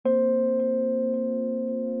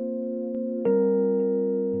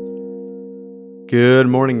Good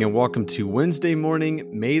morning and welcome to Wednesday morning,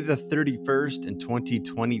 May the 31st in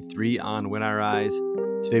 2023 on When I Rise.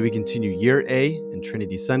 Today we continue Year A in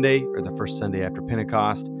Trinity Sunday, or the first Sunday after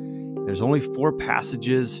Pentecost. There's only 4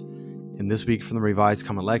 passages in this week from the Revised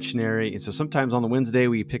Common Lectionary, and so sometimes on the Wednesday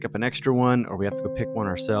we pick up an extra one, or we have to go pick one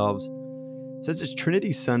ourselves. So it's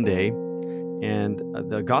Trinity Sunday, and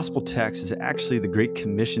the Gospel text is actually the Great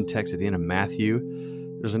Commission text at the end of Matthew.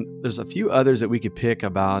 There's a few others that we could pick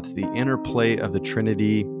about the interplay of the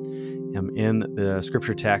Trinity in the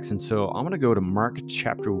scripture text. And so I'm going to go to Mark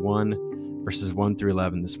chapter 1, verses 1 through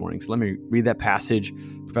 11 this morning. So let me read that passage,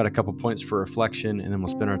 provide a couple points for reflection, and then we'll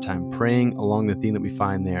spend our time praying along the theme that we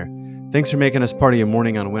find there. Thanks for making us part of your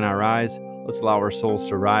morning on When I Rise. Let's allow our souls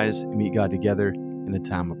to rise and meet God together in a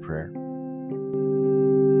time of prayer.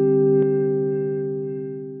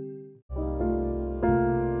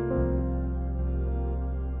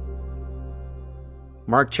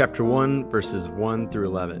 Mark chapter 1, verses 1 through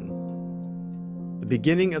 11. The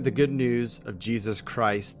beginning of the good news of Jesus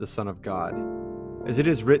Christ, the Son of God. As it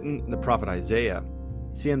is written in the prophet Isaiah,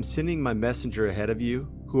 "See, I'm sending my messenger ahead of you,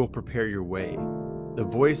 who will prepare your way. The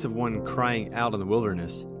voice of one crying out in the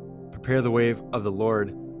wilderness, prepare the way of the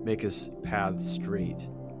Lord, make his paths straight."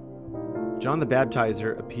 John the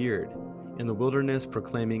Baptizer appeared in the wilderness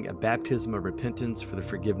proclaiming a baptism of repentance for the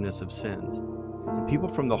forgiveness of sins. And people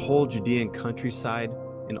from the whole Judean countryside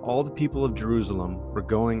and all the people of Jerusalem were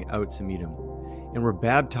going out to meet him, and were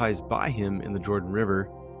baptized by him in the Jordan River,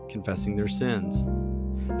 confessing their sins.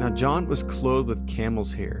 Now John was clothed with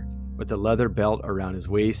camel's hair, with a leather belt around his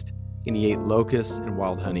waist, and he ate locusts and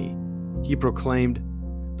wild honey. He proclaimed,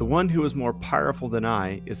 "The one who is more powerful than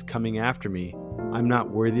I is coming after me. I'm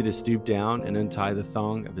not worthy to stoop down and untie the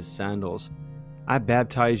thong of his sandals. I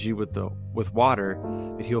baptize you with water,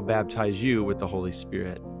 but he'll baptize you with the Holy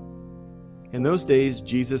Spirit." In those days,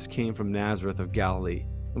 Jesus came from Nazareth of Galilee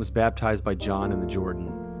and was baptized by John in the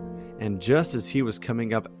Jordan. And just as he was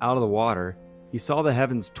coming up out of the water, he saw the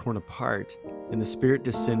heavens torn apart and the Spirit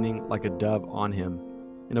descending like a dove on him.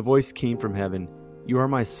 And a voice came from heaven, "You are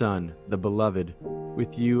my Son, the Beloved.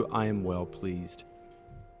 With you I am well pleased."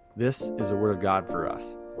 This is the word of God for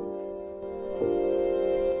us.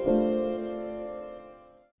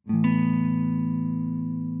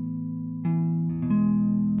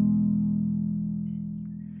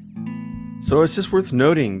 So it's just worth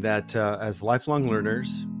noting that as lifelong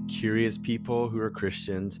learners, curious people who are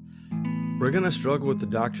Christians, we're going to struggle with the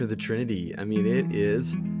doctrine of the Trinity. I mean, it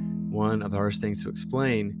is one of the hardest things to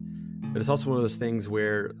explain, but it's also one of those things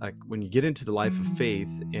where, like, when you get into the life of faith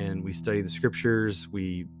and we study the scriptures,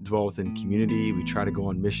 we dwell within community, we try to go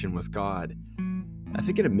on mission with God. I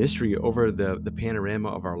think in a mystery over the panorama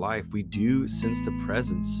of our life, we do sense the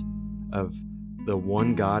presence of the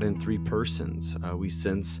one God in 3 persons. We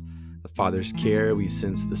sense the Father's care, we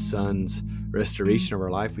sense the Son's restoration of our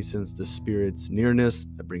life, we sense the Spirit's nearness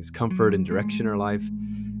that brings comfort and direction in our life.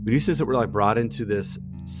 We do sense that we're brought into this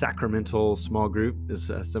sacramental small group,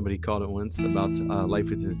 as somebody called it once, about life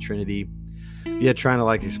within the Trinity. Yeah, trying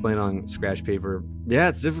to explain on scratch paper. Yeah,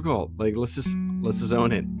 it's difficult. Let's just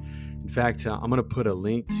own it. In fact, I'm going to put a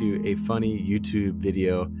link to a funny YouTube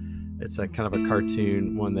video. It's kind of a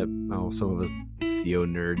cartoon, one that some of us Theo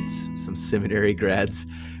nerds, some seminary grads,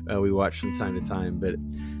 we watch from time to time.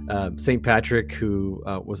 But St. Patrick, who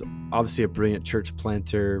was obviously a brilliant church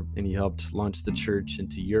planter, and he helped launch the church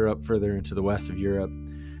into Europe, further into the west of Europe.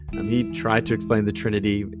 He tried to explain the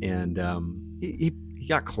Trinity, and he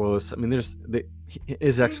got close. I mean,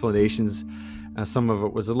 his explanations, some of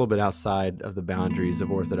it was a little bit outside of the boundaries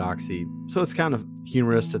of orthodoxy. So it's kind of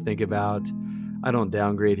humorous to think about. I don't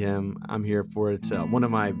downgrade him. I'm here for it. One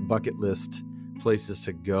of my bucket list places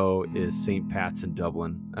to go is St. Pat's in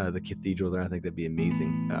Dublin, the cathedral there. I think that'd be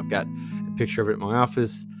amazing. I've got a picture of it in my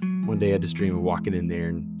office. One day I just dream of walking in there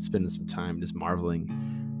and spending some time just marveling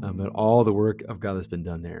at all the work of God that's been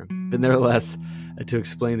done there. But nevertheless, to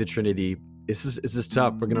explain the Trinity, it's just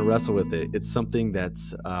tough. We're going to wrestle with it. It's something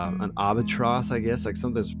that's an albatross, I guess,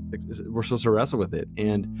 something we're supposed to wrestle with it.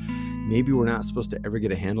 And maybe we're not supposed to ever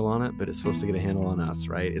get a handle on it, but it's supposed to get a handle on us,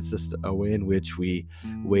 right? It's just a way in which we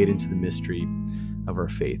wade into the mystery of our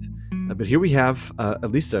faith. But here we have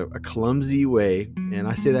at least a clumsy way, and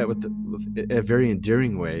I say that with a very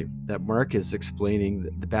endearing way, that Mark is explaining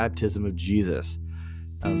the baptism of Jesus.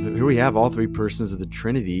 Here we have all 3 persons of the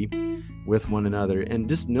Trinity with one another, and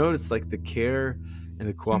just notice the care and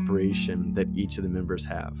the cooperation that each of the members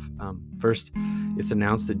have. First, it's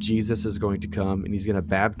announced that Jesus is going to come and he's going to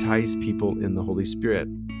baptize people in the Holy Spirit.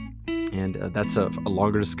 And that's a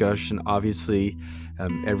longer discussion. Obviously,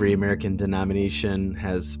 every American denomination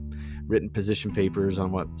has written position papers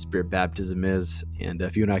on what spirit baptism is. And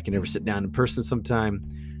if you and I can ever sit down in person sometime,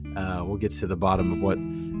 we'll get to the bottom of what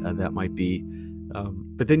that might be.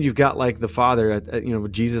 But then you've got like the Father,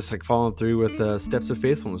 with Jesus like following through with steps of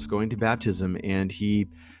faithfulness, going to baptism, and he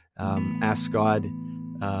asks God,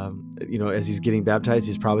 as he's getting baptized,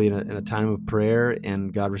 he's probably in a time of prayer,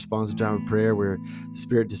 and God responds to a time of prayer where the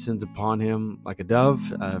Spirit descends upon him like a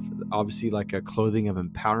dove, obviously like a clothing of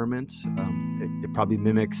empowerment. It probably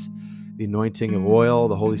mimics the anointing of oil,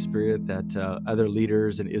 the Holy Spirit that other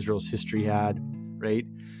leaders in Israel's history had, right?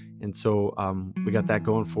 And so we got that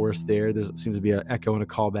going for us there. There seems to be an echo and a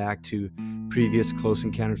callback to previous close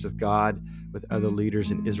encounters with God with other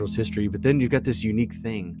leaders in Israel's history. But then you've got this unique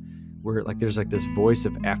thing where there's this voice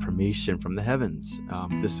of affirmation from the heavens,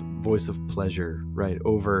 this voice of pleasure, right,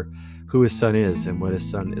 over who his son is and what his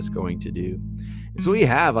son is going to do. And so what you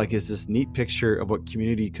have is this neat picture of what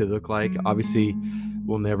community could look like. Obviously,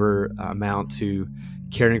 we'll never amount to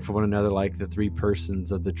caring for one another like the three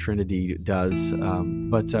persons of the Trinity does,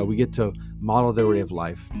 but we get to model their way of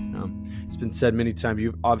life. It's been said many times.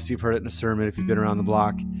 You've heard it in a sermon if you've been around the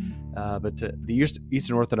block, but the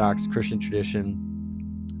Eastern Orthodox Christian tradition,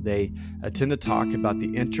 they tend to talk about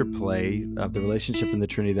the interplay of the relationship in the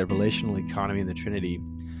Trinity, the relational economy in the Trinity.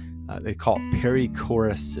 They call it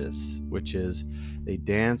perichoresis, which is they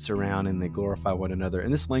dance around and they glorify one another.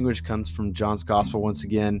 And this language comes from John's Gospel once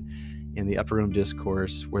again in the Upper Room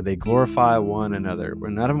Discourse, where they glorify one another,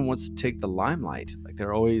 where none of them wants to take the limelight.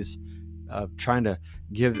 They're always trying to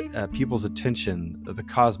give people's attention, the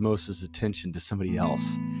cosmos' attention, to somebody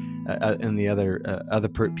else and the other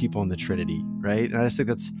people in the Trinity, right? And I just think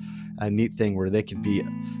that's a neat thing where they can be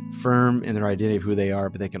firm in their identity of who they are,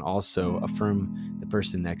 but they can also affirm the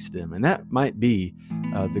person next to them. And that might be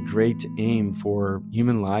the great aim for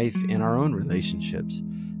human life in our own relationships,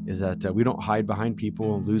 is that we don't hide behind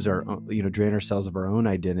people and lose our own, drain ourselves of our own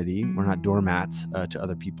identity. We're not doormats to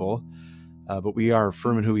other people, but we are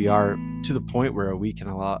firm in who we are to the point where we can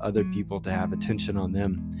allow other people to have attention on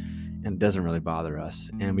them, and it doesn't really bother us.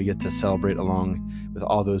 And we get to celebrate along with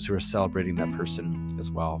all those who are celebrating that person as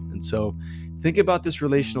well. And so think about this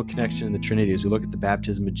relational connection in the Trinity as we look at the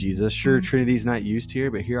baptism of Jesus. Sure, Trinity is not used here,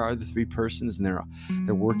 but here are the three persons, and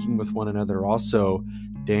they're working with one another, also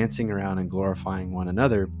dancing around and glorifying one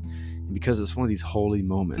another. And because it's one of these holy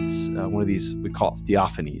moments, one of these, we call it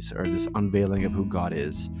theophanies, or this unveiling of who God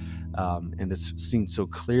is. And it's seen so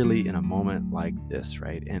clearly in a moment like this,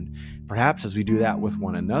 right? And perhaps as we do that with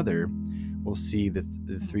one another, we'll see the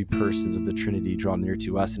three persons of the Trinity draw near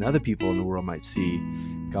to us, and other people in the world might see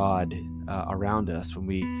God around us when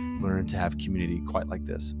we learn to have community quite like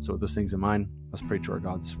this. So with those things in mind, let's pray to our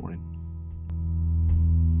God this morning.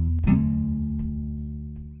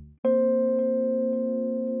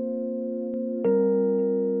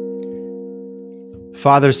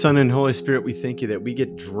 Father, Son, and Holy Spirit, we thank you that we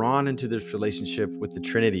get drawn into this relationship with the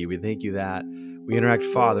Trinity. We thank you that we interact,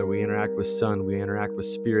 Father, we interact with Son, we interact with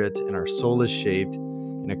Spirit, and our soul is shaped,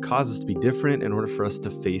 and it causes us to be different in order for us to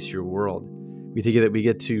face your world. We thank you that we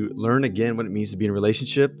get to learn again what it means to be in a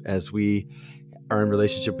relationship as we are in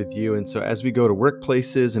relationship with you. And so as we go to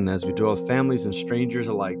workplaces and as we dwell with families and strangers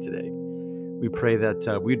alike today, we pray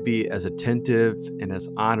that we'd be as attentive and as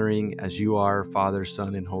honoring as you are, Father,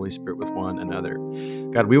 Son, and Holy Spirit, with one another.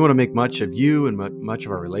 God, we want to make much of you and much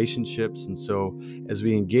of our relationships. And so as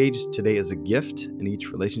we engage today as a gift, and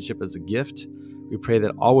each relationship as a gift, we pray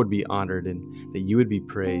that all would be honored and that you would be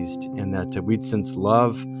praised, and that we'd sense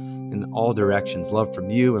love in all directions, love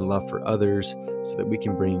from you and love for others, so that we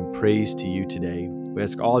can bring praise to you today. We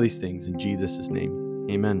ask all these things in Jesus' name.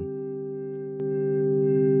 Amen.